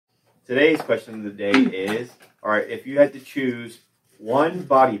today's question of the day is, all right, if you had to choose one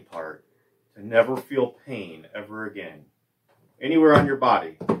body part to never feel pain ever again, anywhere on your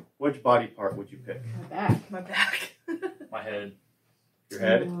body, which body part would you pick? My back. My back. My head. Your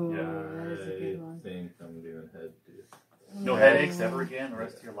head? Ooh, Yeah, that is a good one. I think I'm doing head too. No headaches ever again the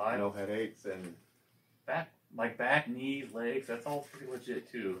rest of your life. No headaches, and Back, knees, legs. That's all pretty legit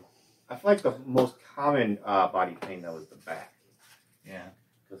too. I feel like the most common body pain though is the back. Yeah.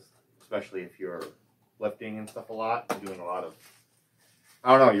 Just especially if you're lifting and stuff a lot, doing a lot of.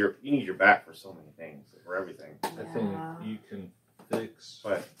 I don't know. You need your back for so many things, for everything. I think you can fix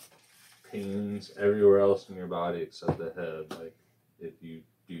But pains everywhere else in your body except the head. Like if you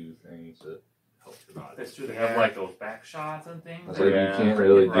do things that help your body. That's true. They have like those back shots and things. I was like, Yeah. you can't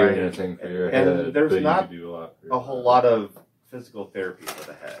really do Right. anything for your And head, there's but not you can do a lot for your a whole body. lot of physical therapy for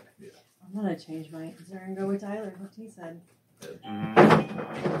the head. I'm gonna change my answer and go with Tyler. What he said.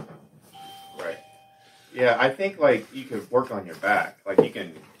 Right. Yeah, I think like you could work on your back. Like you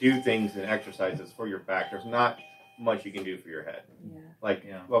can do things and exercises for your back. There's not much you can do for your head. Yeah. Like,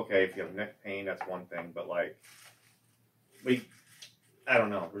 Yeah. okay, if you have neck pain, that's one thing. But like, I don't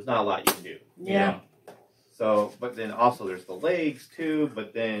know. There's not a lot you can do. you Yeah. know? So, but then also there's the legs too.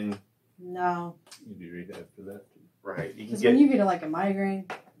 But then, No. You do rehab for that too. right, you can Because get when you get like a migraine.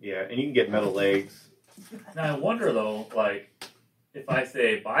 yeah, and you can get metal legs. Now I wonder though, like, if I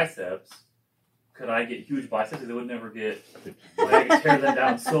say biceps, could I get huge biceps? Because it would never get. Like, I could tear them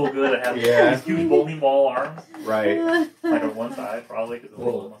down so good. I have Yeah. these huge bowling ball arms, Right. like on one side probably. Cause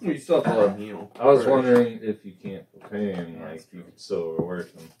Well, You still have to let them heal. I was wondering if you can't feel pain, Yeah, like that's you true. could still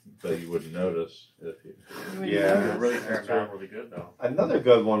overwork them, but you wouldn't notice if you. Yeah. It really tear That's them down really good though. Another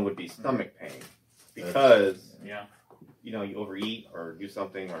good one would be stomach pain because Yeah, you know you overeat or do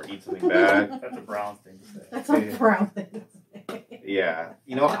something or eat something bad. that's a Browns thing to say. That's a brown thing to say. Yeah,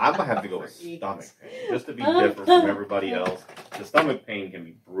 you know I'm gonna have to go with stomach pain just to be different from everybody else. The stomach pain can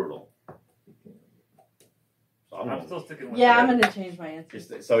be brutal. So I'm still sticking with Yeah, that. I'm gonna change my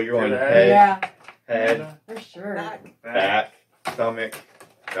answer. so you're going Your head, Yeah, head, for sure. back, stomach.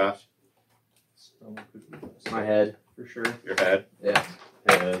 Josh, Stomach would be best. My head, for sure. your head, Yeah.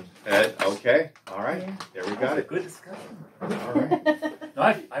 head. Okay, all right, Yeah. there we That got was a it. good discussion. All right. No,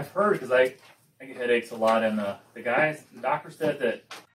 I've heard because I get headaches a lot, and the doctor said that